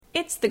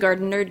It's the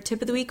Garden Nerd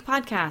Tip of the Week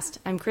podcast.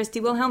 I'm Christy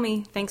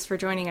Wilhelmi. Thanks for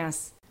joining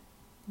us.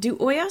 Do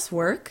Oyas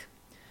work?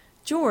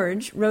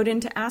 George wrote in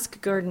to Ask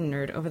Garden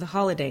Nerd over the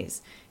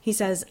holidays. He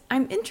says,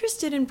 I'm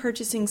interested in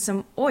purchasing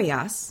some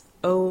Oyas,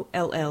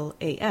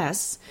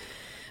 O-L-L-A-S,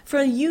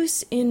 for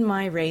use in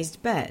my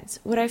raised beds.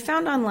 What I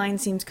found online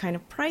seems kind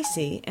of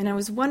pricey, and I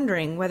was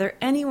wondering whether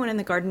anyone in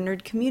the Garden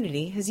Nerd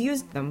community has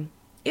used them.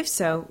 If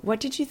so, what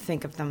did you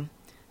think of them?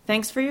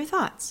 Thanks for your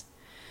thoughts.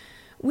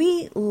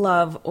 We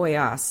love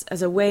Oyas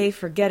as a way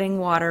for getting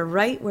water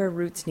right where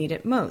roots need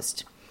it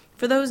most.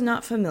 For those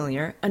not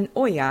familiar, an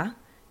Oya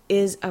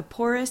is a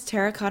porous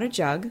terracotta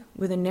jug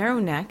with a narrow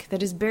neck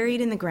that is buried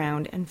in the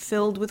ground and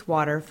filled with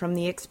water from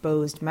the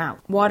exposed mouth.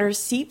 Water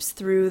seeps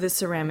through the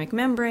ceramic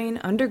membrane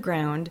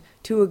underground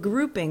to a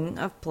grouping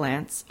of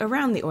plants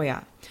around the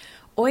Oya.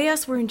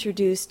 Oyas were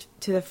introduced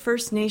to the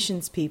First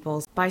Nations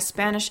peoples by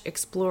Spanish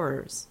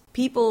explorers.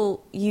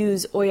 People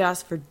use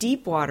Oyas for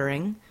deep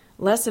watering,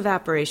 less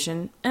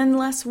evaporation, and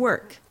less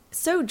work.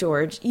 So,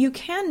 George, you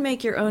can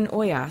make your own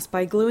Oyas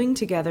by gluing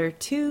together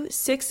two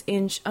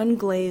 6-inch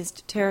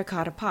unglazed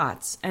terracotta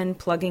pots and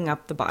plugging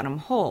up the bottom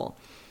hole.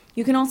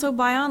 You can also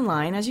buy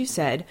online, as you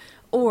said,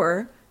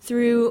 or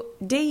through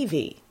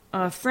Davey,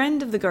 a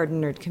friend of the Garden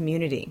Nerd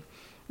community.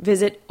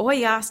 Visit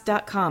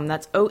oyas.com,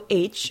 that's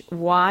OHYAS.com,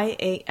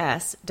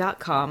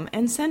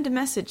 and send a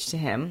message to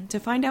him to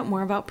find out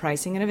more about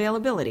pricing and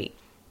availability.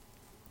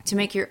 To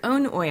make your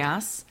own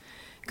Oyas,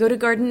 go to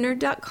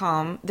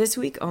gardennerd.com this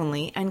week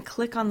only and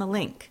click on the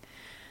link.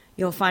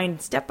 You'll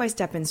find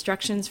step-by-step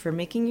instructions for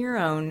making your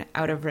own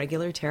out of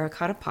regular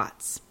terracotta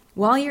pots.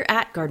 While you're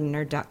at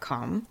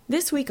gardennerd.com,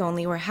 this week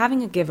only we're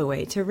having a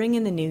giveaway to ring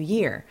in the new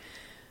year.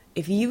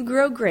 If you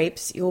grow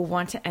grapes, you'll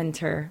want to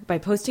enter by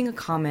posting a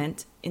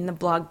comment in the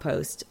blog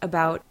post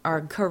about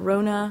our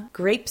Corona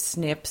Grape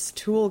Snips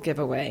tool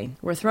giveaway.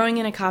 We're throwing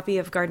in a copy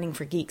of Gardening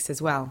for Geeks as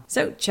well.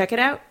 So check it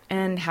out,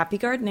 and happy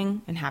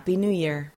gardening and happy new year.